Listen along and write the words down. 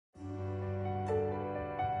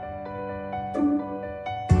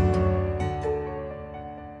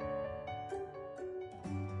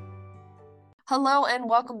Hello and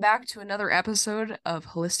welcome back to another episode of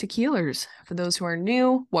Holistic Healers. For those who are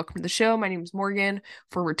new, welcome to the show. My name is Morgan.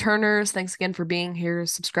 For returners, thanks again for being here,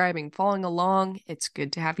 subscribing, following along. It's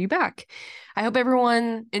good to have you back. I hope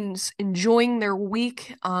everyone is enjoying their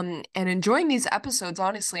week and enjoying these episodes.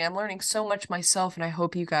 Honestly, I'm learning so much myself, and I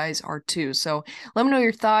hope you guys are too. So let me know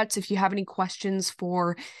your thoughts. If you have any questions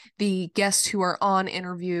for the guests who are on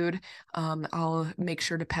interviewed, I'll make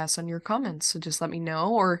sure to pass on your comments. So just let me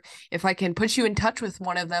know, or if I can put you in touch with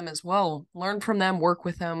one of them as well, learn from them, work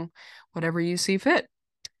with them, whatever you see fit.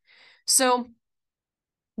 So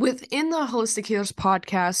within the Holistic Healers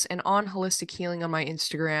podcast and on Holistic Healing on my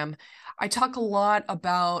Instagram, I talk a lot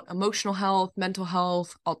about emotional health, mental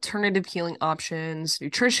health, alternative healing options,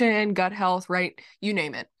 nutrition, gut health, right? You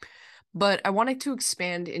name it. But I wanted to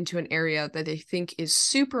expand into an area that I think is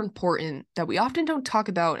super important that we often don't talk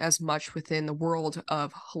about as much within the world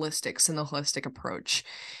of holistics and the holistic approach.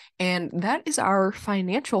 And that is our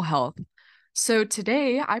financial health. So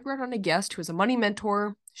today I brought on a guest who is a money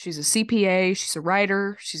mentor. She's a CPA, she's a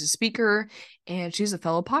writer, she's a speaker, and she's a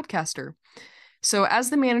fellow podcaster. So as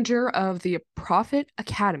the manager of the Profit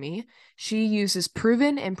Academy, she uses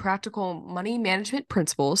proven and practical money management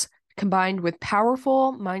principles combined with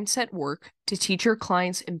powerful mindset work to teach her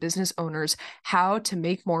clients and business owners how to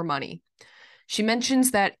make more money. She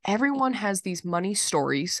mentions that everyone has these money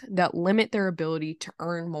stories that limit their ability to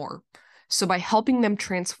earn more. So by helping them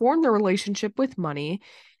transform their relationship with money,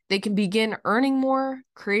 they can begin earning more,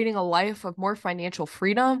 creating a life of more financial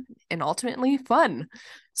freedom and ultimately fun.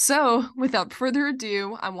 So without further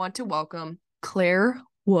ado, I want to welcome Claire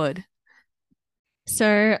Wood.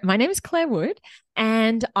 So my name is Claire Wood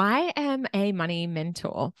and I am a money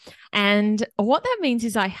mentor. And what that means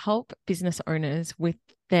is I help business owners with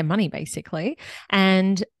their money, basically.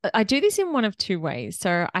 And I do this in one of two ways.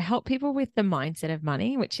 So I help people with the mindset of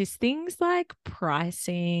money, which is things like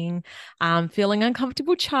pricing, feeling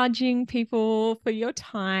uncomfortable charging people for your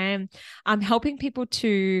time, helping people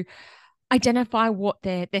to identify what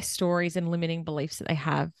their stories and limiting beliefs that they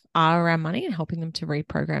have are around money and helping them to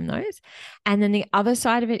reprogram those. And then the other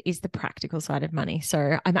side of it is the practical side of money.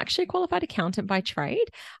 So I'm actually a qualified accountant by trade.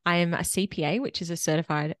 I am a CPA, which is a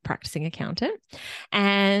certified practicing accountant.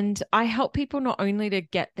 And I help people not only to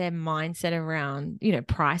get their mindset around,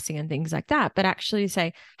 pricing and things like that, but actually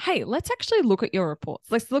say, hey, let's actually look at your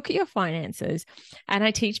reports. Let's look at your finances. And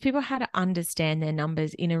I teach people how to understand their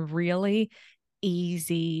numbers in a really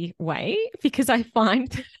easy way, because I find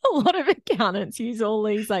that a lot of accountants use all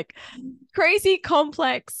these like crazy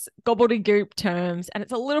complex gobbledygook terms, and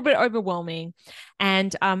it's a little bit overwhelming.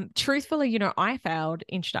 And truthfully, I failed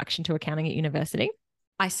introduction to accounting at university.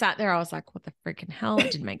 I sat there, I was like, what the freaking hell?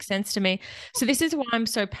 It didn't make sense to me. So this is why I'm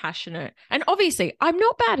so passionate. And obviously I'm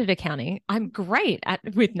not bad at accounting. I'm great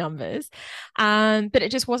with numbers. But it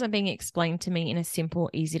just wasn't being explained to me in a simple,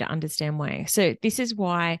 easy to understand way. So this is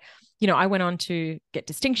why I went on to get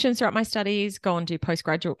distinctions throughout my studies, go on to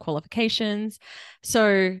postgraduate qualifications.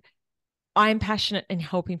 So I'm passionate in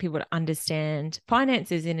helping people to understand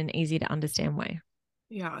finances in an easy to understand way.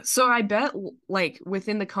 Yeah. So I bet like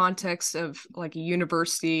within the context of like a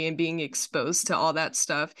university and being exposed to all that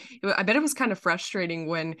stuff, I bet it was kind of frustrating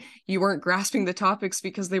when you weren't grasping the topics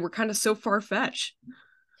because they were kind of so far-fetched.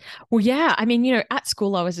 Well, yeah. I mean, at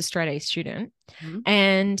school, I was a straight A student,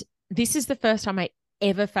 and this is the first time I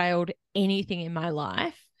ever failed anything in my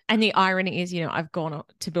life. And the irony is, I've gone on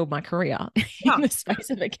to build my career in the space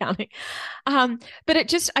of accounting.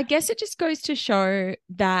 But I guess it just goes to show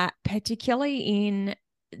that particularly in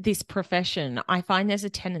this profession, I find there's a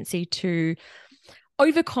tendency to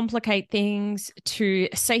overcomplicate things, to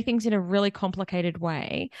say things in a really complicated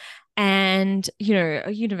way. And,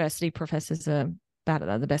 university professors are bad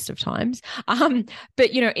at the best of times. But,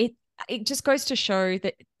 it just goes to show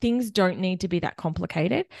that things don't need to be that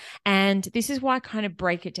complicated. And this is why I kind of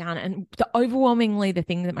break it down. And overwhelmingly, the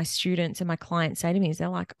thing that my students and my clients say to me is they're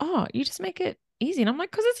like, oh, you just make it easy. And I'm like,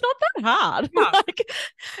 because it's not that hard. Yeah. Like,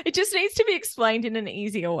 it just needs to be explained in an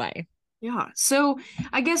easier way. Yeah. So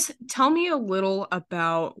I guess tell me a little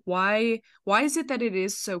about why is it that it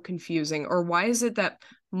is so confusing, or why is it that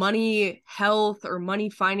money health or money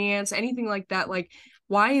finance, anything like that, like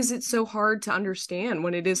why is it so hard to understand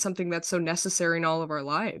when it is something that's so necessary in all of our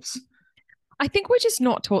lives? I think we're just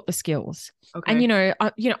not taught the skills. Okay.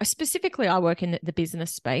 And, specifically I work in the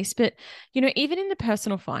business space, but, even in the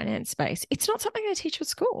personal finance space, it's not something they teach at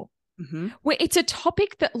school. Where it's a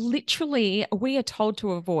topic that literally we are told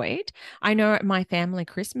to avoid. I know at my family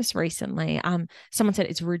Christmas recently, someone said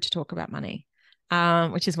it's rude to talk about money.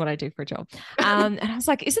 which is what I do for a job. And I was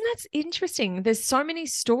like, isn't that interesting? There's so many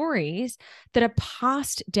stories that are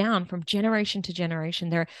passed down from generation to generation.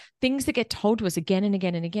 There are things that get told to us again and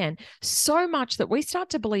again and again, so much that we start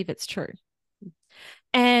to believe it's true.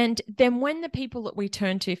 And then when the people that we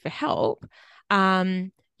turn to for help,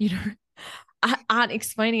 you know, aren't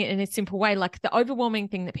explaining it in a simple way. Like the overwhelming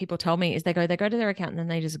thing that people tell me is they go to their accountant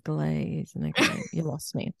and they just glaze and they go, you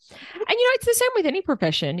lost me. And, it's the same with any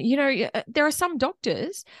profession. There are some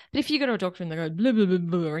doctors that if you go to a doctor and they go, blah, blah, blah,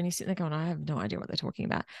 blah, and you sit there going, I have no idea what they're talking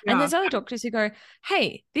about. Yeah. And there's other doctors who go,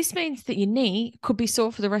 hey, this means that your knee could be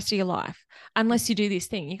sore for the rest of your life unless you do this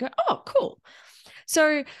thing. You go, oh, cool.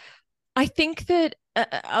 So I think that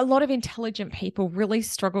a lot of intelligent people really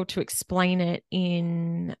struggle to explain it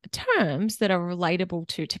in terms that are relatable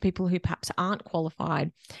to people who perhaps aren't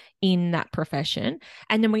qualified in that profession.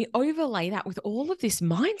 And then we overlay that with all of this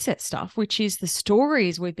mindset stuff, which is the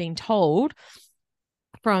stories we've been told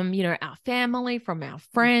from, our family, from our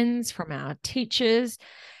friends, from our teachers.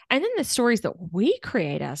 And then the stories that we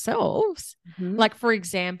create ourselves, like, for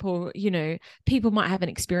example, people might have an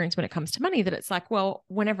experience when it comes to money that it's like, well,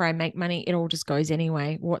 whenever I make money, it all just goes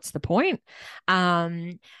anyway. What's the point?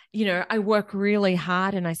 I work really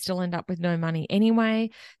hard and I still end up with no money anyway.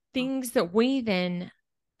 Things that we then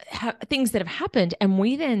things that have happened and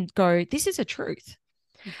we then go, this is a truth.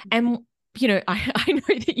 And I know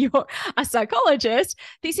that you're a psychologist.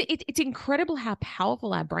 It's incredible how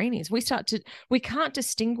powerful our brain is. We can't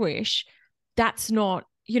distinguish. That's not,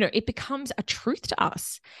 it becomes a truth to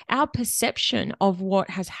us. Our perception of what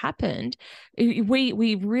has happened,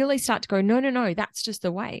 we really start to go, no, that's just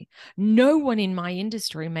the way. No one in my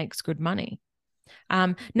industry makes good money.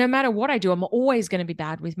 No matter what I do, I'm always going to be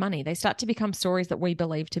bad with money. They start to become stories that we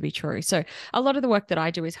believe to be true. So a lot of the work that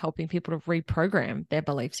I do is helping people to reprogram their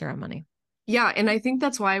beliefs around money. Yeah, and I think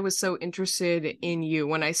that's why I was so interested in you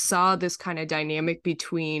when I saw this kind of dynamic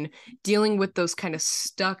between dealing with those kind of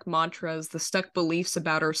stuck mantras, the stuck beliefs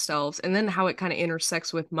about ourselves, and then how it kind of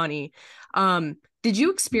intersects with money. Did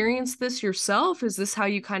you experience this yourself? Is this how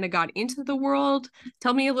you kind of got into the world?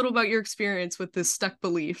 Tell me a little about your experience with this stuck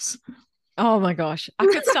beliefs. Oh my gosh, I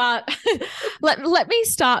could start. let me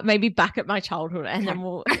start maybe back at my childhood, and then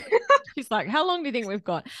we'll. She's like, how long do you think we've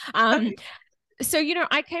got? So,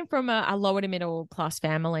 I came from a lower to middle class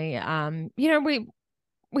family.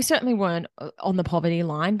 We certainly weren't on the poverty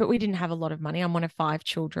line, but we didn't have a lot of money. I'm one of 5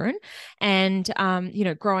 children. And,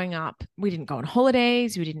 growing up, we didn't go on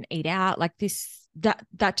holidays. We didn't eat out like this.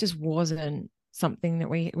 That just wasn't something that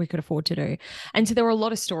we could afford to do. And so there were a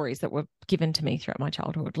lot of stories that were given to me throughout my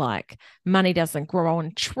childhood, like money doesn't grow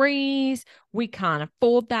on trees. We can't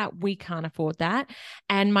afford that. We can't afford that.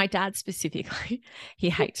 And my dad specifically, he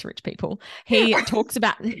hates rich people. He talks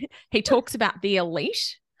about the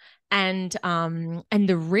elite and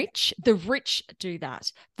the rich do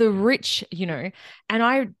that. The rich, and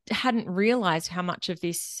I hadn't realized how much of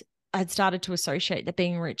this I'd started to associate that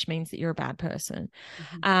being rich means that you're a bad person.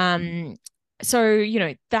 So,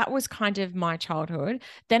 that was kind of my childhood.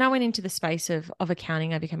 Then I went into the space of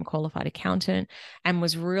accounting. I became a qualified accountant and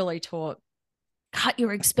was really taught, cut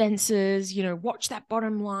your expenses, watch that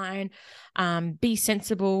bottom line, be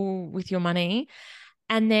sensible with your money.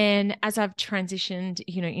 And then as I've transitioned,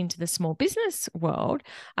 into the small business world,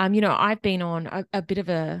 I've been on a bit of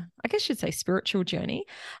a, I guess you'd say, spiritual journey.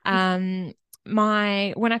 When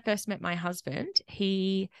I first met my husband,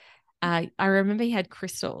 I remember he had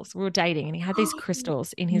crystals. We were dating and he had these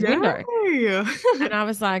crystals in his window. And I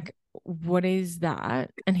was like, what is that?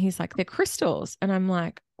 And he's like, they're crystals. And I'm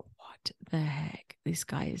like, what the heck? This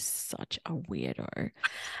guy is such a weirdo.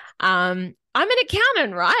 I'm an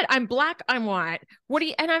accountant, right? I'm black, I'm white.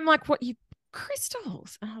 And I'm like, what, you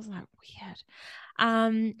crystals? And I was like,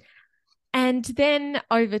 weird. And then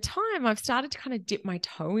over time, I've started to kind of dip my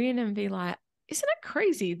toe in and be like, isn't it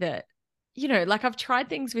crazy that, like I've tried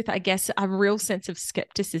things with, I guess, a real sense of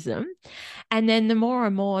skepticism. And then the more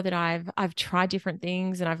and more that I've tried different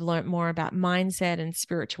things and I've learned more about mindset and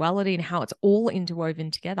spirituality and how it's all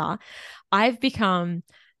interwoven together, I've become,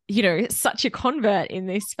 such a convert in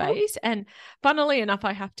this space. And funnily enough,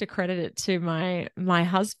 I have to credit it to my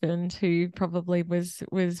husband, who probably was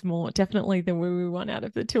more definitely the woo-woo one out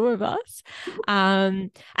of the two of us.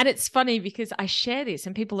 And it's funny because I share this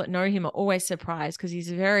and people that know him are always surprised because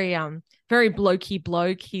he's very blokey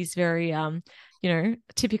bloke. He's very,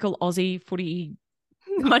 typical Aussie footy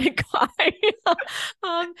kind of guy.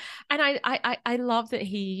 And I love that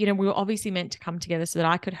he, we were obviously meant to come together so that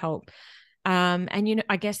I could help. And,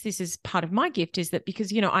 I guess this is part of my gift is that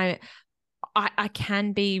because, I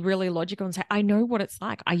can be really logical and say, I know what it's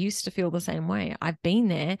like. I used to feel the same way. I've been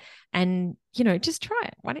there, and, just try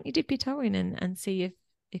it. Why don't you dip your toe in and see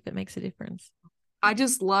if it makes a difference? I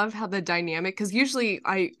just love how the dynamic, because usually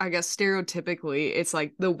I guess stereotypically it's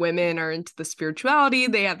like the women are into the spirituality,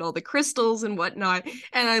 they have all the crystals and whatnot.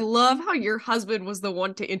 And I love how your husband was the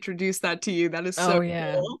one to introduce that to you. That is so Oh,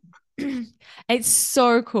 yeah. cool. It's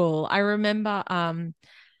so cool. I remember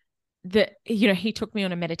that, he took me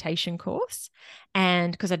on a meditation course,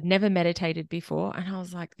 and because I'd never meditated before, and I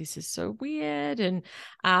was like, this is so weird. And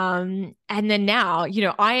then now,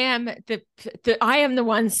 I am the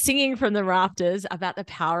one singing from the rafters about the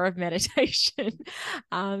power of meditation.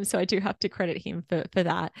 So I do have to credit him for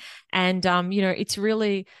that. And it's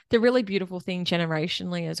really the really beautiful thing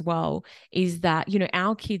generationally as well is that,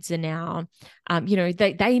 our kids are now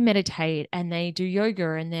they meditate and they do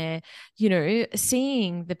yoga, and they're,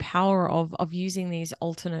 seeing the power of using these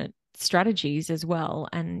alternate strategies as well.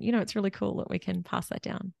 And, it's really cool that we can pass that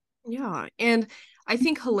down. Yeah. And I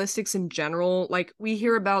think holistics in general, like we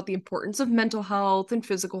hear about the importance of mental health and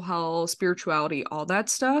physical health, spirituality, all that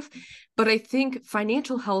stuff. But I think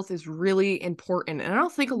financial health is really important. And I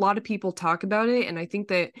don't think a lot of people talk about it. And I think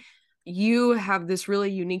that you have this really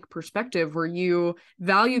unique perspective where you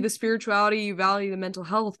value the spirituality, you value the mental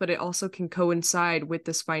health, but it also can coincide with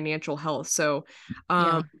this financial health. So,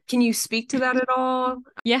 Yeah. can you speak to that at all?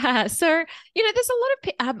 Yeah. So, there's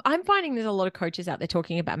a lot of, I'm finding there's a lot of coaches out there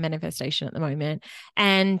talking about manifestation at the moment.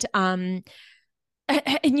 And I'm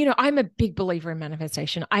a big believer in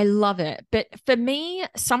manifestation. I love it. But for me,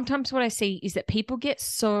 sometimes what I see is that people get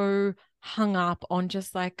so hung up on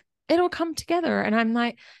just like, it'll come together. And I'm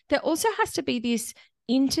like, there also has to be this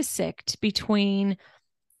intersect between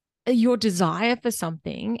your desire for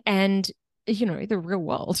something and, the real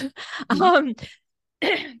world. Mhm.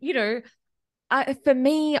 For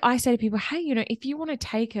me, I say to people, hey, if you want to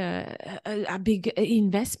take a big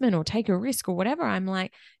investment or take a risk or whatever, I'm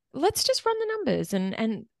like, let's just run the numbers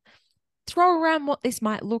and throw around what this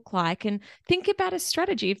might look like and think about a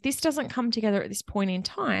strategy. If this doesn't come together at this point in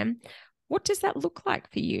time, what does that look like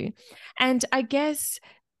for you? And I guess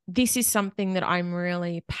this is something that I'm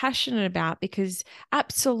really passionate about because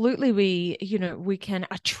absolutely we can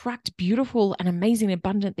attract beautiful and amazing,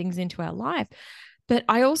 abundant things into our life. But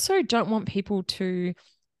I also don't want people to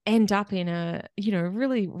end up in a,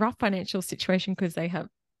 really rough financial situation because they have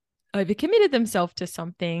overcommitted themselves to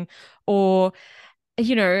something. Or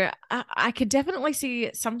I could definitely see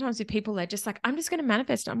sometimes with people, they're just like, I'm just going to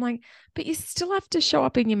manifest. I'm like, but you still have to show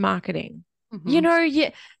up in your marketing.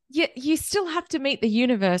 Mhm. You still have to meet the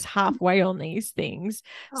universe halfway on these things.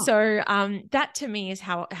 Oh. So that to me is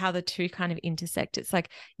how the two kind of intersect. It's like,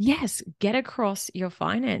 yes, get across your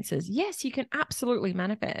finances. Yes, you can absolutely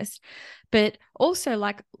manifest, but also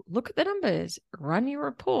like look at the numbers, run your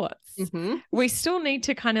reports. Mhm. We still need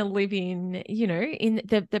to kind of live in, in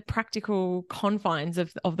the practical confines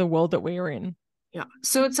of the world that we're in. Yeah.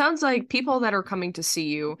 So it sounds like people that are coming to see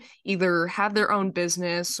you either have their own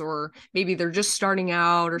business or maybe they're just starting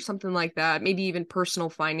out or something like that, maybe even personal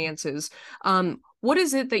finances. What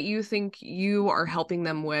is it that you think you are helping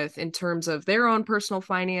them with in terms of their own personal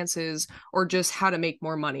finances or just how to make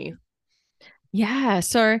more money? Yeah.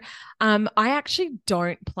 So I actually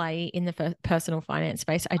don't play in the personal finance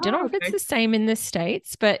space. I don't know Oh, if it's okay. the same in the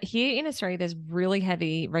States, but here in Australia, there's really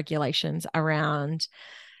heavy regulations around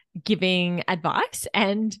giving advice.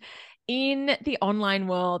 And in the online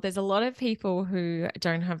world, there's a lot of people who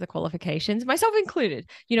don't have the qualifications, myself included.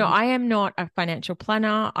 Mhm. I am not a financial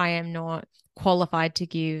planner. I am not qualified to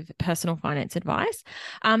give personal finance advice.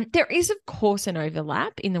 There is, of course, an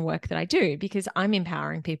overlap in the work that I do because I'm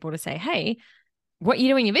empowering people to say, hey, what you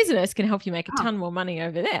do in your business can help you make a Oh. ton more money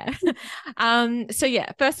over there. So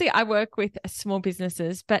yeah, firstly, I work with small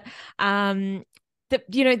businesses, but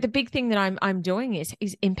the big thing that I'm doing is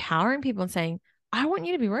empowering people and saying, I want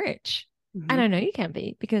you to be rich. And Mhm. I know you can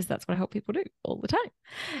be because that's what I help people do all the time.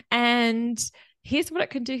 And here's what it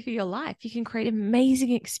can do for your life. You can create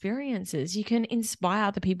amazing experiences. You can inspire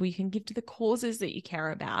other people. You can give to the causes that you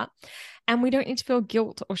care about. And we don't need to feel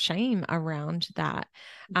guilt or shame around that.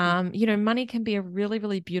 Mhm. Money can be a really,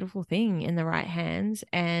 really beautiful thing in the right hands.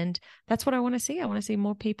 And that's what I want to see. I want to see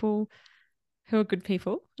more people who are good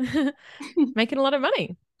people making a lot of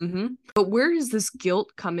money. Mhm. But where does this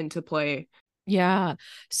guilt come into play? Yeah.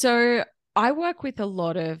 So I work with a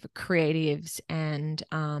lot of creatives and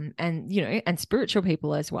spiritual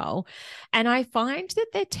people as well. And I find that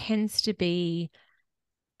there tends to be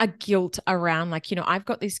a guilt around like, I've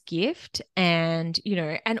got this gift and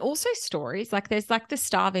also stories. Like there's like the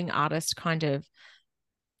starving artist kind of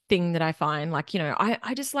thing that I find like,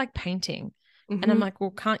 I just like painting. And I'm like,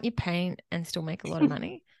 well, can't you paint and still make a lot of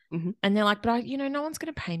money? Mm-hmm. And they're like, but no one's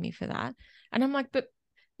going to pay me for that. And I'm like, but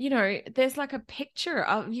there's like a picture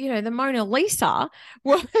of, the Mona Lisa.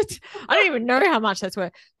 What? I don't even know how much that's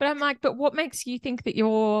worth. But I'm like, but what makes you think that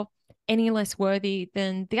you're any less worthy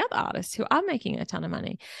than the other artists who are making a ton of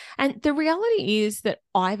money? And the reality is that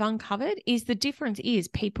I've uncovered is the difference is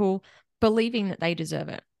people believing that they deserve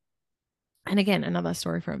it. And again, another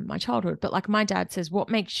story from my childhood, but like my dad says, what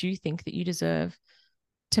makes you think that you deserve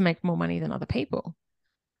to make more money than other people?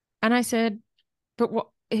 And I said, but what,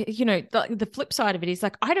 the flip side of it is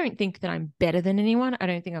like, I don't think that I'm better than anyone. I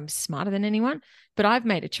don't think I'm smarter than anyone, but I've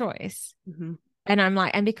made a choice. Mm-hmm. And I'm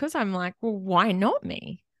like, and because I'm like, well, why not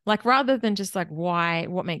me? Like, rather than just like, why,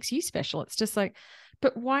 what makes you special? It's just like,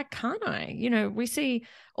 but why can't I? We see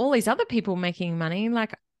all these other people making money.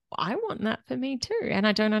 Like, I want that for me too. And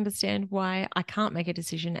I don't understand why I can't make a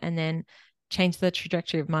decision and then change the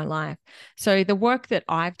trajectory of my life. So the work that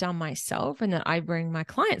I've done myself and that I bring my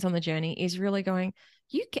clients on the journey is really going,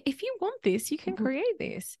 if you want this, you can create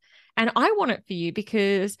this. And I want it for you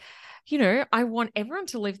because, I want everyone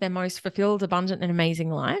to live their most fulfilled, abundant, and amazing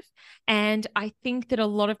life. And I think that a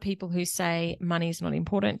lot of people who say money is not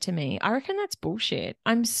important to me, I reckon that's bullshit.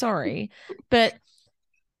 I'm sorry. But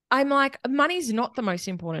I'm like, money's not the most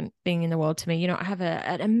important thing in the world to me. I have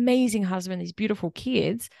an amazing husband, these beautiful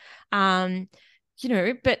kids.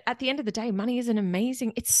 But at the end of the day, money is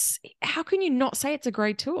how can you not say it's a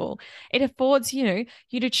great tool? It affords, you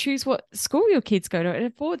to choose what school your kids go to. It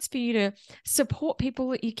affords for you to support people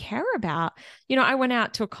that you care about. I went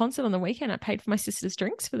out to a concert on the weekend. I paid for my sister's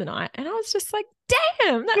drinks for the night. And I was just like,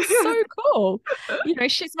 damn, that's so cool.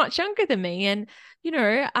 She's much younger than me. And,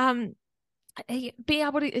 be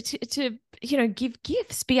able to give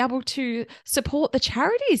gifts, be able to support the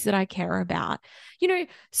charities that I care about.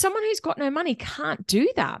 Someone who's got no money can't do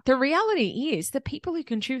that. The reality is the people who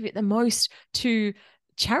contribute the most to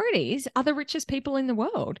charities are the richest people in the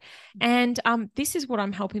world. And this is what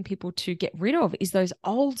I'm helping people to get rid of is those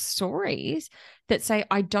old stories that say,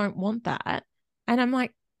 I don't want that. And I'm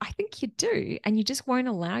like, I think you do. And you just won't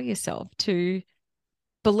allow yourself to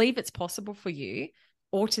believe it's possible for you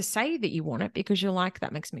or to say that you want it because you're like,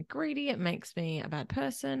 that makes me greedy. It makes me a bad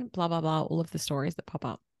person, blah, blah, blah, all of the stories that pop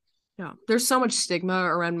up. Yeah. There's so much stigma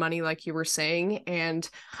around money, like you were saying. And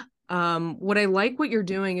what I like what you're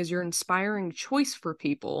doing is you're inspiring choice for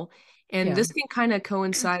people. And this can kind of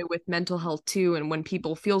coincide with mental health too. And when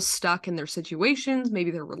people feel stuck in their situations,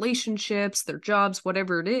 maybe their relationships, their jobs,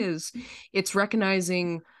 whatever it is, it's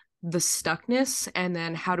recognizing the stuckness and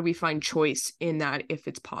then how do we find choice in that if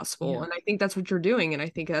it's possible. And I think that's what you're doing, and I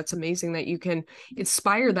think that's amazing that you can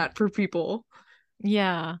inspire that for people.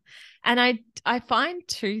 And I find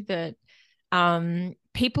too that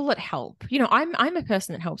people that help, I'm a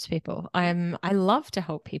person that helps people. I love to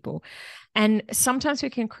help people, and sometimes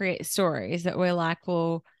we can create stories that we're like,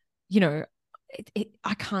 well,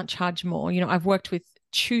 I can't charge more. I've worked with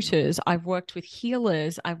tutors, I've worked with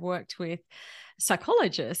healers, I've worked with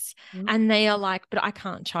psychologists, and they are like, but I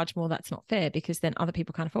can't charge more. That's not fair because then other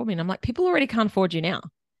people can't afford me. And I'm like, people already can't afford you now.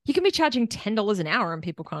 You can be charging $10 an hour and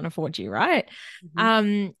people can't afford you, right?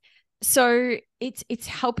 So it's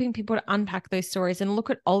helping people to unpack those stories and look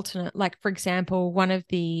at alternate, like for example, one of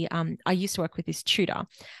the, I used to work with this tutor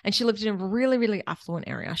and she lived in a really, really affluent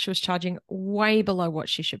area. She was charging way below what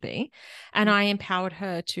she should be. And I empowered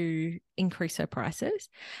her to increase her prices.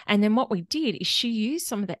 And then what we did is she used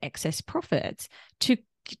some of the excess profits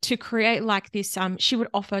to create like this, she would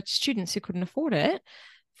offer students who couldn't afford it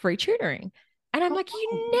free tutoring. And I'm like,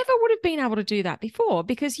 you never would have been able to do that before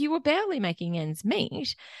because you were barely making ends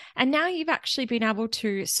meet. And now you've actually been able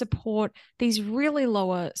to support these really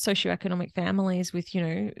lower socioeconomic families with,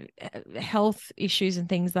 health issues and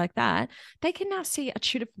things like that. They can now see a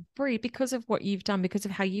tutor for free because of what you've done, because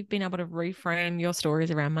of how you've been able to reframe your stories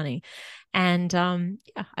around money. And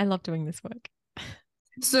I love doing this work.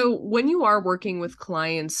 So when you are working with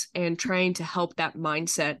clients and trying to help that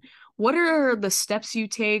mindset, what are the steps you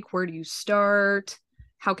take? Where do you start?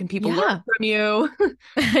 How can people learn from you?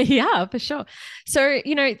 Yeah, for sure. So,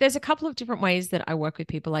 there's a couple of different ways that I work with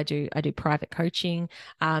people. I do private coaching,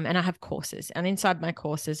 and I have courses. And inside my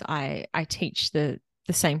courses, I teach the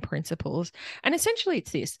same principles. And essentially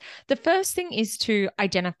it's this. The first thing is to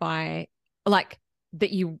identify like that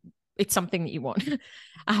it's something that you want.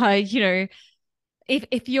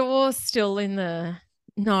 If you're still in the,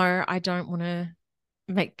 no, I don't want to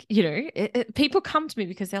make, people come to me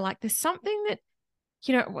because they're like, there's something that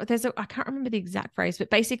I can't remember the exact phrase, but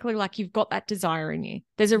basically like you've got that desire in you.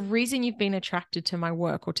 There's a reason you've been attracted to my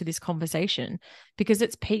work or to this conversation because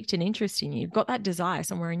it's piqued an interest in you. You've got that desire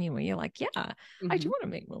somewhere in you where you're like, yeah, I do want to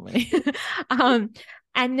make more money.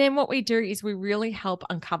 And then what we do is we really help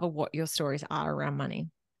uncover what your stories are around money.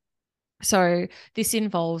 So this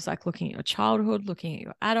involves like looking at your childhood, looking at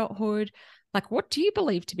your adulthood, like what do you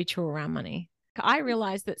believe to be true around money? I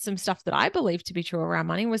realized that some stuff that I believed to be true around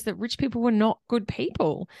money was that rich people were not good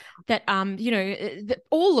people. That that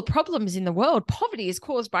all the problems in the world, poverty is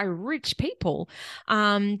caused by rich people.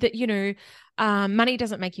 Money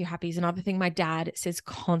doesn't make you happy is another thing my dad says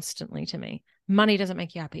constantly to me. Money doesn't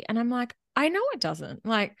make you happy. And I'm like, I know it doesn't.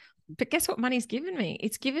 Like, but guess what money's given me?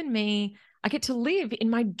 It's given me I get to live in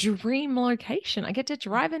my dream location. I get to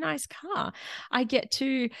drive a nice car. I get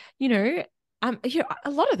to, a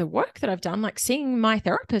lot of the work that I've done, like seeing my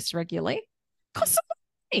therapist regularly, costs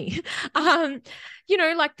money. Like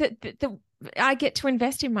I get to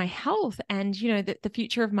invest in my health and, the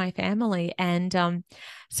future of my family. And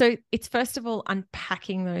so it's first of all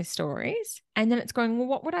unpacking those stories. And then it's going, well,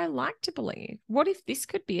 what would I like to believe? What if this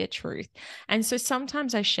could be a truth? And so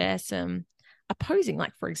sometimes I share some opposing,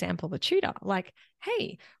 like, for example, the tutor, like,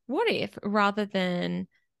 hey, what if rather than,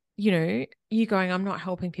 you going, I'm not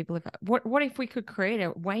helping people. What if we could create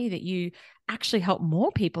a way that you actually help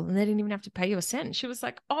more people and they didn't even have to pay you a cent? She was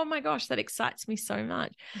like, oh my gosh, that excites me so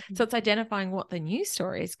much. Mm-hmm. So it's identifying what the news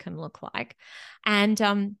stories can look like. And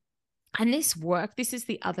this is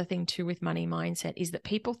the other thing too with money mindset is that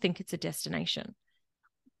people think it's a destination.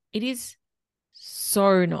 It is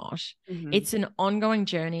so not. Mm-hmm. It's an ongoing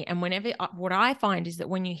journey. And what I find is that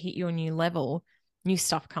when you hit your new level, new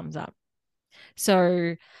stuff comes up.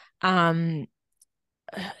 So, like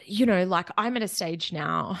I'm at a stage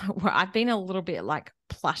now where I've been a little bit like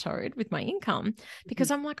plateaued with my income because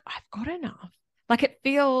mm-hmm. I'm like, I've got enough. Like it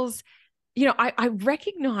feels, I'm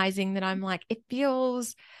recognizing that I'm like, it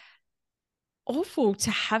feels awful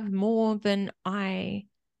to have more than I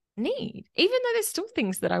need, even though there's still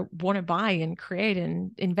things that I want to buy and create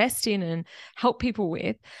and invest in and help people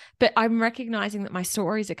with. But I'm recognizing that my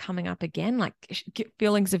stories are coming up again, like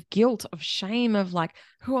feelings of guilt, of shame, of like,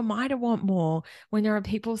 who am I to want more when there are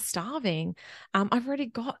people starving? I've already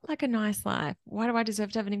got like a nice life. Why do I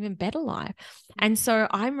deserve to have an even better life? And so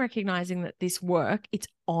I'm recognizing that this work, it's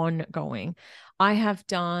ongoing. I have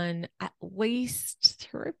done at least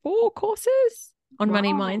 3 or 4 courses on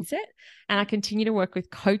money mindset. And I continue to work with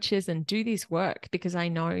coaches and do this work because I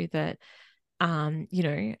know that,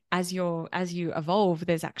 as you evolve,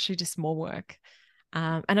 there's actually just more work.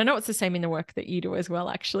 And I know it's the same in the work that you do as well,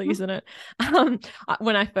 actually, isn't it?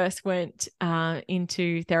 When I first went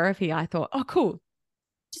into therapy, I thought, oh, cool.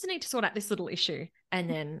 Just need to sort out this little issue and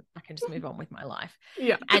then I can just move on with my life.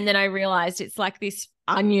 Yeah. And then I realized it's like this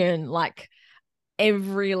onion, like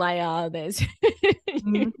every layer there's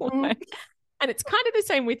new work. And it's kind of the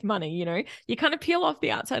same with money, you kind of peel off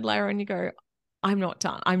the outside layer and you go, I'm not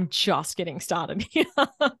done. I'm just getting started here.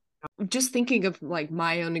 Just thinking of like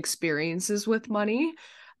my own experiences with money,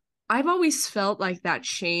 I've always felt like that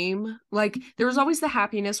shame. Like there was always the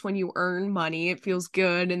happiness when you earn money, it feels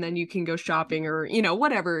good. And then you can go shopping or,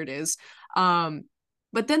 whatever it is.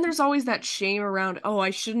 But then there's always that shame around, oh,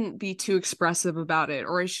 I shouldn't be too expressive about it,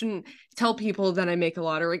 or I shouldn't tell people that I make a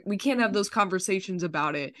lot, or like, we can't have those conversations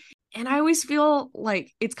about it. And I always feel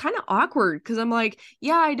like it's kind of awkward because I'm like,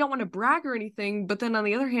 yeah, I don't want to brag or anything. But then on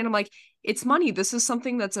the other hand, I'm like, it's money. This is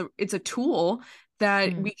something it's a tool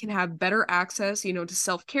that we can have better access, to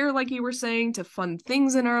self-care, like you were saying, to fun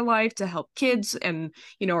things in our life, to help kids and,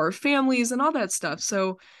 our families and all that stuff.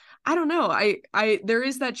 So I don't know. There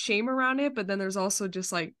is that shame around it, but then there's also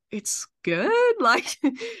just like, it's good. Like,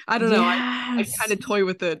 I don't know. I kind of toy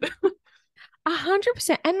with it.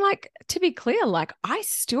 100%. And like, to be clear, like I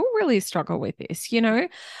still really struggle with this,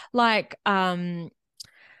 like, I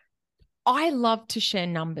love to share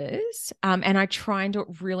numbers and I try and do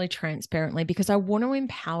it really transparently because I want to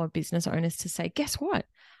empower business owners to say, guess what?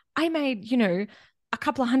 I made, a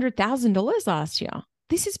couple of $100,000 last year.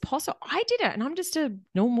 This is possible. I did it and I'm just a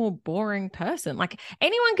normal, boring person. Like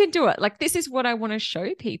anyone can do it. Like this is what I want to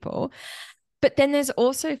show people. But then there's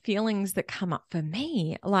also feelings that come up for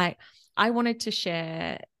me. Like I wanted to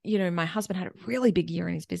share, my husband had a really big year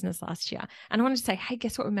in his business last year. And I wanted to say, hey,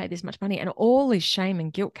 guess what? We made this much money. And all this shame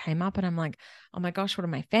and guilt came up. And I'm like, oh my gosh, what are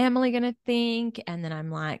my family going to think? And then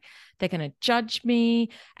I'm like, they're going to judge me.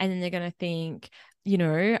 And then they're going to think,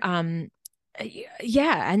 yeah.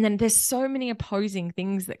 And then there's so many opposing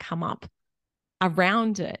things that come up.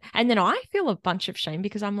 around it. And then I feel a bunch of shame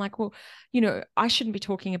because I'm like, well, I shouldn't be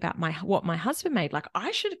talking about what my husband made. Like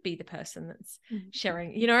I should be the person that's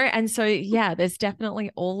sharing, and so yeah, there's definitely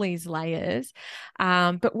all these layers.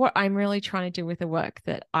 But what I'm really trying to do with the work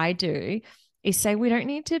that I do is say we don't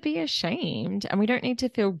need to be ashamed and we don't need to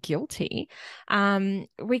feel guilty.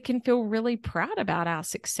 We can feel really proud about our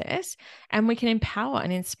success, and we can empower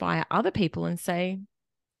and inspire other people and say,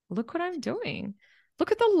 look what I'm doing.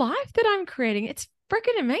 Look at the life that I'm creating. It's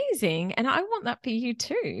freaking amazing. And I want that for you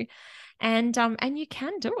too. And you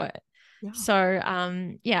can do it. Yeah.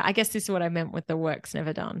 So yeah, I guess this is what I meant with the work's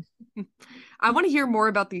never done. I want to hear more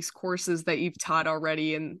about these courses that you've taught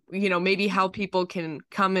already, and maybe how people can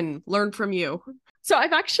come and learn from you. So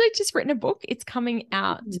I've actually just written a book. It's coming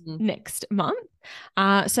out next month.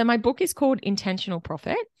 So my book is called Intentional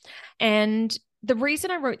Profit. And the reason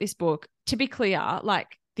I wrote this book, to be clear,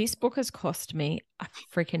 like this book has cost me a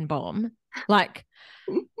freaking bomb.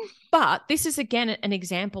 But this is again an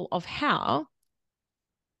example of how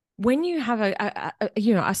when you have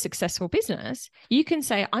a successful business, you can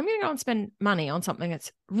say, I'm going to go and spend money on something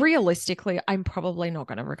that's realistically, I'm probably not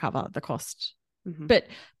going to recover the cost. But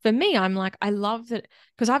for me, I'm like, I love that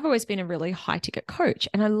because I've always been a really high ticket coach.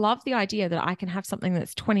 And I love the idea that I can have something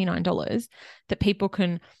that's $29 that people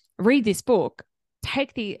can read this book,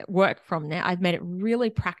 take the work from there. I've made it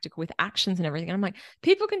really practical with actions and everything. And I'm like,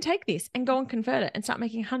 people can take this and go and convert it and start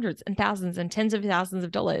making hundreds and thousands and tens of thousands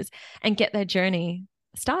of dollars and get their journey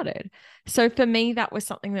started. So for me, that was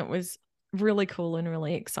something that was really cool and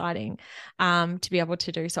really exciting to be able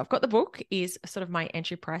to do. So I've got the book is sort of my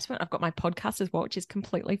entry price point. I've got my podcast as well, which is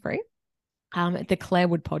completely free. The Claire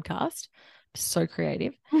Wood podcast. So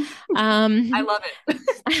creative. I love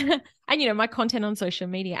it. And, my content on social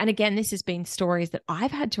media. And again, this has been stories that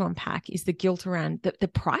I've had to unpack is the guilt around the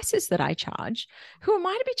prices that I charge. Who am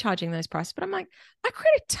I to be charging those prices? But I'm like, I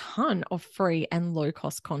create a ton of free and low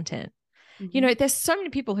cost content. There's so many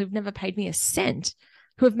people who've never paid me a cent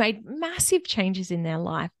who have made massive changes in their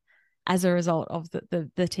life as a result of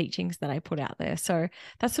the teachings that I put out there. So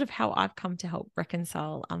that's sort of how I've come to help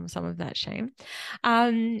reconcile some of that shame.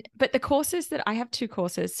 But the courses that I have 2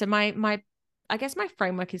 courses. So I guess my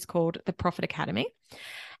framework is called the Profit Academy.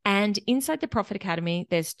 And inside the Profit Academy,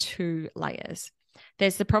 there's 2 layers.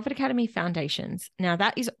 There's the Profit Academy Foundations. Now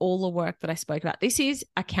that is all the work that I spoke about. This is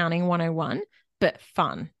accounting 101, but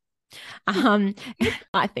fun.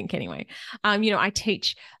 I think anyway. I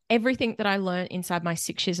teach everything that I learned inside my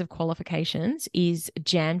 6 years of qualifications is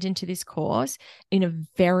jammed into this course in a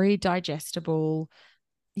very digestible,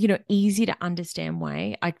 easy to understand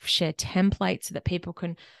way. I share templates so that people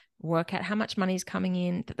can work out how much money is coming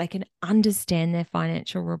in, that they can understand their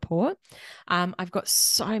financial report. I've got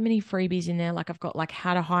so many freebies in there. Like I've got like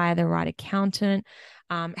how to hire the right accountant,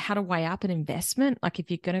 how to weigh up an investment. Like if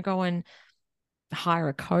you're going to go and hire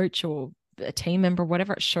a coach or a team member,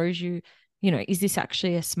 whatever, it shows you, is this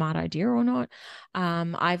actually a smart idea or not?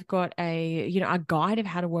 I've got a guide of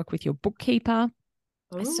how to work with your bookkeeper.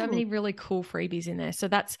 There's so many really cool freebies in there. So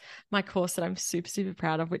that's my course that I'm super, super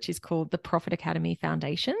proud of, which is called the Profit Academy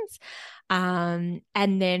Foundations. And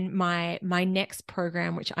then my next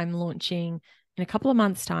program, which I'm launching in a couple of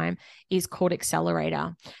months' time, is called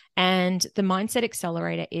Accelerator. And the Mindset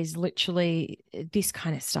Accelerator is literally this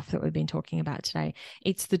kind of stuff that we've been talking about today.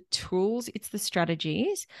 It's the tools, it's the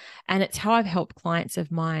strategies, and it's how I've helped clients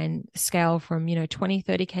of mine scale from, 20,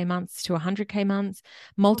 30K months to 100K months.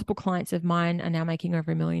 Multiple clients of mine are now making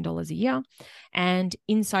over $1 million a year. And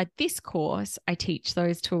inside this course, I teach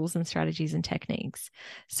those tools and strategies and techniques.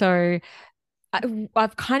 So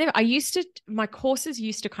my courses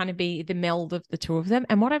used to kind of be the meld of the 2 of them.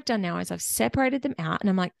 And what I've done now is I've separated them out and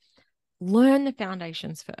I'm like, learn the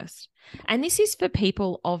foundations first. And this is for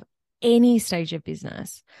people of any stage of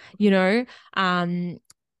business. I've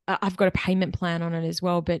got a payment plan on it as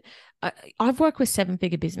well, but I've worked with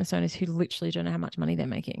 7-figure business owners who literally don't know how much money they're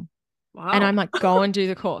making. Wow. And I'm like, go and do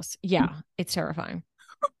the course. Yeah, it's terrifying.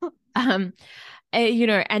 And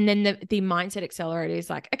then the Mindset Accelerator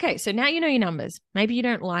is like, okay, so now you know your numbers. Maybe you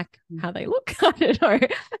don't like how they look. I don't know.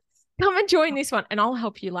 Come and join this one and I'll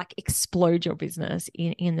help you like explode your business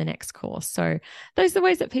in the next course. So those are the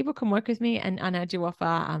ways that people can work with me. And I do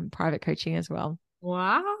offer private coaching as well.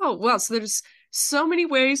 Wow. Well, so there's so many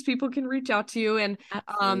ways people can reach out to you. And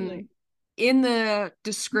in the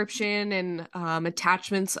description and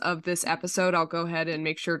attachments of this episode, I'll go ahead and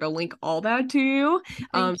make sure to link all that to you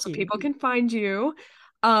so people can find you.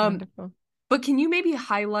 Wonderful. But can you maybe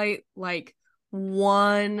highlight like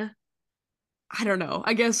one I don't know,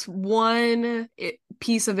 I guess one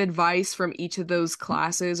piece of advice from each of those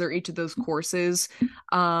classes or each of those courses,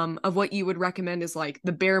 of what you would recommend is like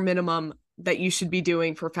the bare minimum that you should be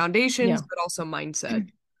doing for foundations, Yeah. but also mindset.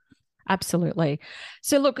 Absolutely.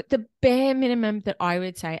 So look, the bare minimum that I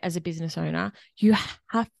would say as a business owner, you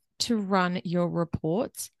have to run your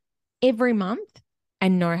reports every month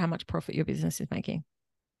and know how much profit your business is making.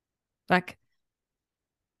 Like,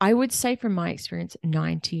 I would say from my experience,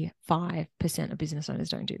 95% of business owners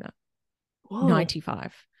don't do that. Whoa.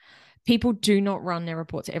 95. People do not run their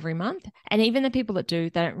reports every month. And even the people that do,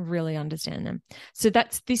 they don't really understand them. So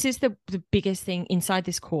this is the biggest thing inside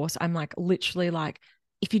this course. I'm like, literally like,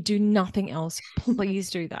 if you do nothing else, please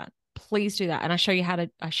do that. Please do that. And I show you how to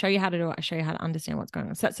do it. I show you how to understand what's going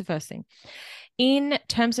on. So that's the first thing. In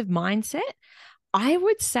terms of mindset, I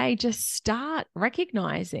would say just start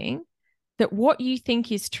recognizing that what you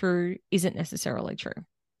think is true isn't necessarily true.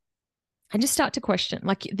 And just start to question,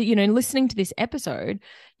 like, listening to this episode,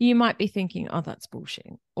 you might be thinking, oh, that's bullshit,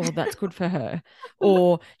 or that's good for her,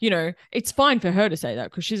 or, it's fine for her to say that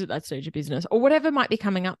because she's at that stage of business, or whatever might be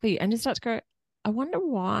coming up for you. And just start to go, I wonder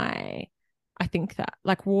why I think that.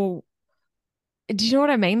 Like, well, do you know what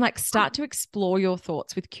I mean? Like, start to explore your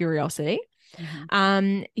thoughts with curiosity.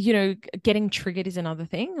 Getting triggered is another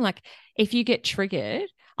thing. Like, if you get triggered,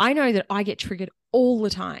 I know that I get triggered all the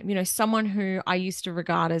time. Someone who I used to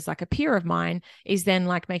regard as like a peer of mine is then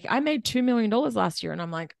like I made $2 million last year. And I'm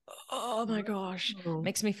like, oh my gosh,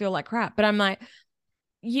 makes me feel like crap. But I'm like,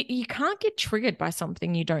 you can't get triggered by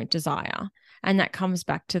something you don't desire. And that comes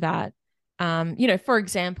back to that. For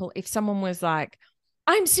example, if someone was like,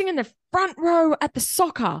 I'm sitting in the front row at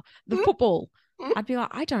the football, I'd be like,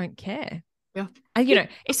 I don't care. Yeah.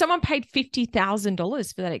 If someone paid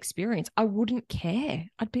 $50,000 for that experience, I wouldn't care.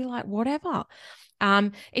 I'd be like, whatever.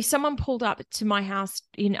 If someone pulled up to my house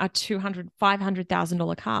in a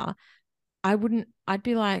 $500,000 car, I'd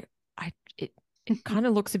be like, it kind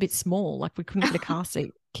of looks a bit small. Like we couldn't get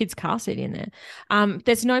a kid's car seat in there.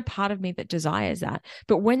 There's no part of me that desires that.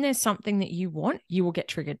 But when there's something that you want, you will get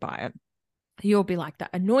triggered by it. You'll be like,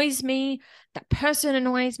 that annoys me. That person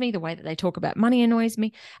annoys me. The way that they talk about money annoys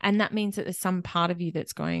me. And that means that there's some part of you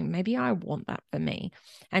that's going, maybe I want that for me.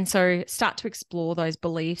 And so start to explore those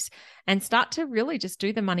beliefs and start to really just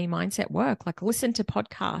do the money mindset work. Like listen to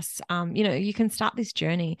podcasts. You can start this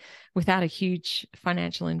journey without a huge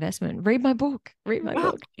financial investment. Read my book.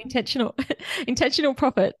 Intentional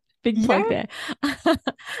Profit. Big plug there.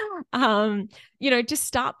 Just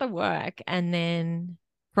start the work, and then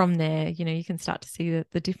from there, you can start to see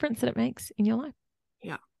the difference that it makes in your life.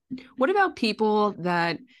 Yeah. What about people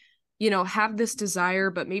that, have this desire,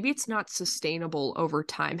 but maybe it's not sustainable over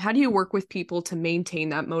time? How do you work with people to maintain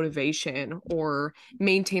that motivation or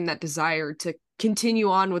maintain that desire to continue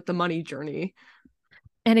on with the money journey?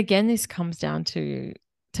 And again, this comes down to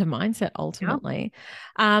mindset ultimately.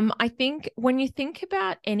 Yeah. I think when you think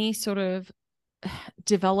about any sort of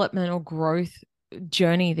development or growth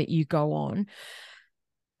journey that you go on,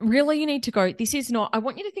 really you need to go, I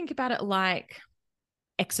want you to think about it like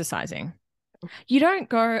exercising. You don't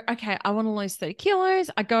go, okay, I want to lose 30 kilos.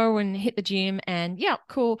 I go and hit the gym and yeah,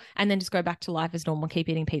 cool. And then just go back to life as normal, keep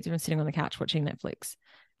eating pizza and sitting on the couch watching Netflix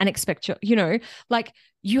and expect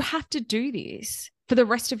you have to do this for the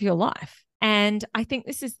rest of your life. And I think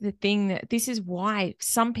this is the thing, this is why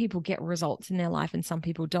some people get results in their life and some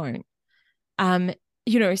people don't.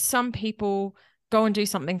 Some people go and do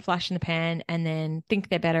something flash in the pan and then think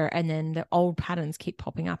they're better, and then the old patterns keep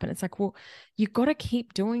popping up. And it's like, well, you've got to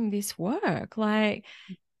keep doing this work. Like,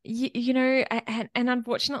 and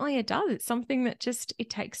unfortunately it does. It's something that it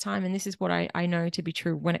takes time. And this is what I know to be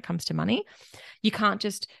true when it comes to money. You can't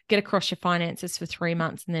just get across your finances for 3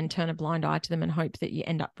 months and then turn a blind eye to them and hope that you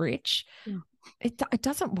end up rich. Yeah. It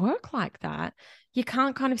doesn't work like that. You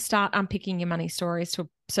can't kind of start unpicking your money stories to a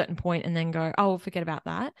certain point and then go, oh, forget about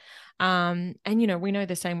that. And, we know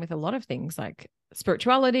the same with a lot of things like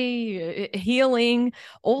spirituality, healing,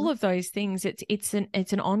 all of those things. It's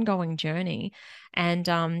an ongoing journey. And,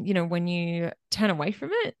 when you turn away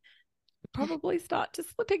from it, you probably start to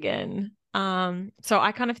slip again. So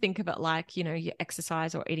I kind of think of it like, you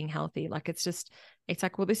exercise or eating healthy. Like it's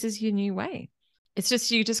like, well, this is your new way. It's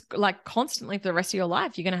just, you just like constantly for the rest of your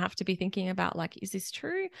life, you're going to have to be thinking about like, is this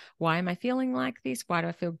true? Why am I feeling like this? Why do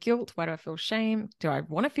I feel guilt? Why do I feel shame? Do I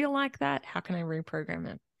want to feel like that? How can I reprogram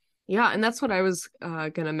it? Yeah. And that's what I was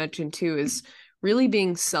going to mention too, is really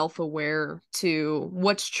being self-aware to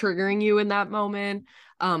what's triggering you in that moment.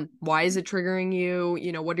 Why is it triggering you?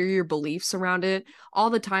 What are your beliefs around it? All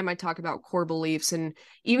the time I talk about core beliefs, and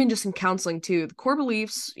even just in counseling too, the core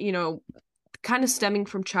beliefs, kind of stemming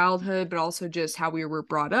from childhood, but also just how we were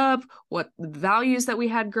brought up, what values that we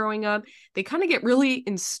had growing up, they kind of get really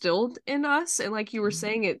instilled in us. And like you were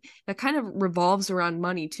saying, that kind of revolves around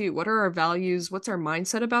money too. What are our values? What's our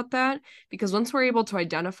mindset about that? Because once we're able to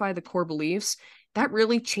identify the core beliefs, that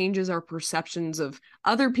really changes our perceptions of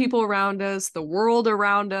other people around us, the world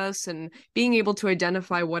around us, and being able to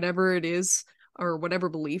identify whatever it is or whatever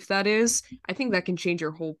belief that is. I think that can change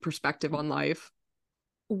your whole perspective on life.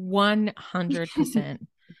 100%.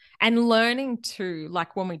 And learning to,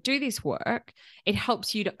 like, when we do this work, it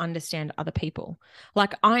helps you to understand other people.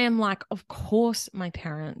 Like, I am like, of course, my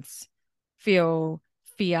parents feel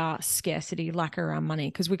fear, scarcity, lack around money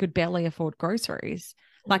because we could barely afford groceries.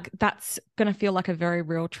 Like, that's going to feel like a very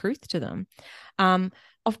real truth to them.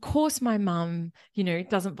 Of course, my mum,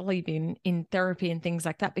 doesn't believe in therapy and things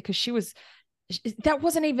like that because that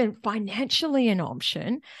wasn't even financially an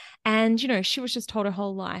option. And, she was just told her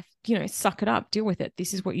whole life, suck it up, deal with it.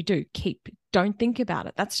 This is what you do. Don't think about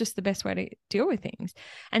it. That's just the best way to deal with things.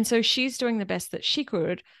 And so she's doing the best that she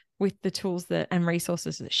could with the tools and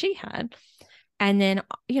resources that she had. And then,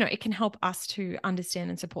 it can help us to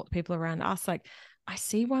understand and support the people around us. Like, I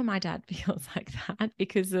see why my dad feels like that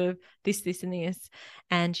because of this, and this.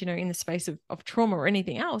 And, in the space of trauma or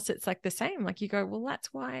anything else, it's like the same. Like, you go, well,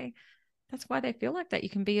 that's why they feel like that. You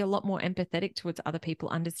can be a lot more empathetic towards other people,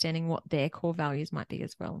 understanding what their core values might be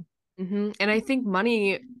as well. Mm-hmm. And I think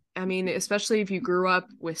money, I mean, especially if you grew up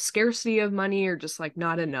with scarcity of money or just like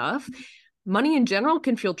not enough, money in general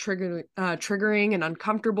can feel triggering and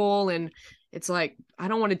uncomfortable. And it's like, I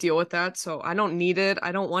don't want to deal with that. So I don't need it.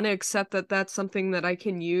 I don't want to accept that that's something that I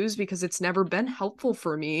can use because it's never been helpful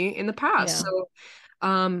for me in the past. Yeah. So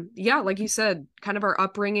like you said, kind of our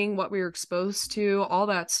upbringing, what we were exposed to, all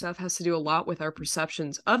that stuff has to do a lot with our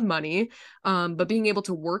perceptions of money. But being able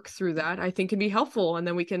to work through that, I think, can be helpful, and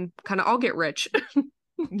then we can kind of all get rich.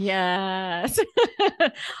 Yes.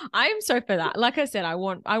 I'm so for that. Like I said, I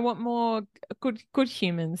want more good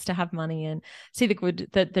humans to have money and see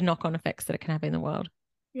the knock-on effects that it can have in the world.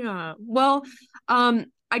 Yeah. Well, I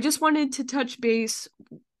just wanted to touch base.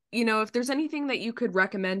 If there's anything that you could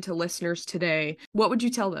recommend to listeners today, what would you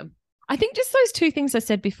tell them? I think just those two things I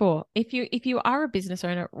said before. If you are a business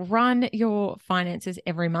owner, run your finances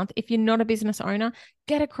every month. If you're not a business owner,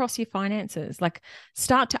 get across your finances. Like,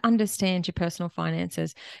 start to understand your personal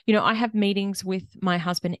finances. I have meetings with my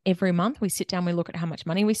husband every month. We sit down, we look at how much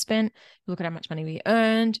money we spent, we look at how much money we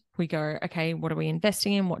earned. We go, okay, what are we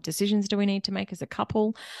investing in? What decisions do we need to make as a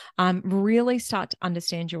couple? Really start to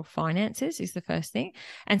understand your finances is the first thing.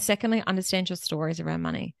 And secondly, understand your stories around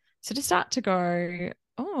money. So to start to go,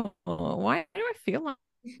 oh, why do I feel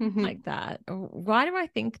like that? Why do I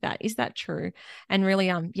think that? Is that true? And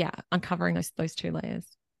really, uncovering those two layers.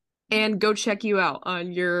 And go check you out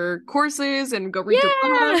on your courses and go read your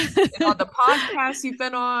books and on the podcast you've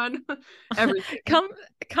been on. Everything. Come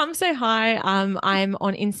say hi. I'm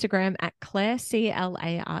on Instagram at Claire,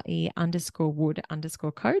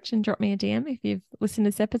 CLARE_wood_coach, and drop me a DM if you've listened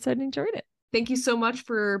to this episode and enjoyed it. Thank you so much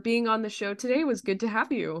for being on the show today. It was good to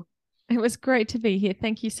have you. It was great to be here.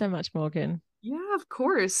 Thank you so much, Morgan. Yeah, of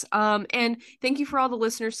course. And thank you for all the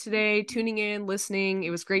listeners today tuning in, listening. It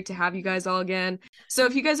was great to have you guys all again. So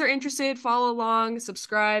if you guys are interested, follow along,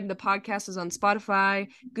 subscribe. The podcast is on Spotify,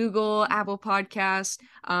 Google, Apple Podcasts.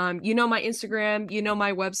 My Instagram,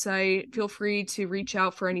 my website. Feel free to reach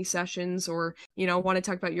out for any sessions or, want to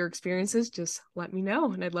talk about your experiences. Just let me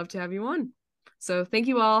know and I'd love to have you on. So thank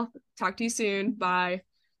you all. Talk to you soon. Bye.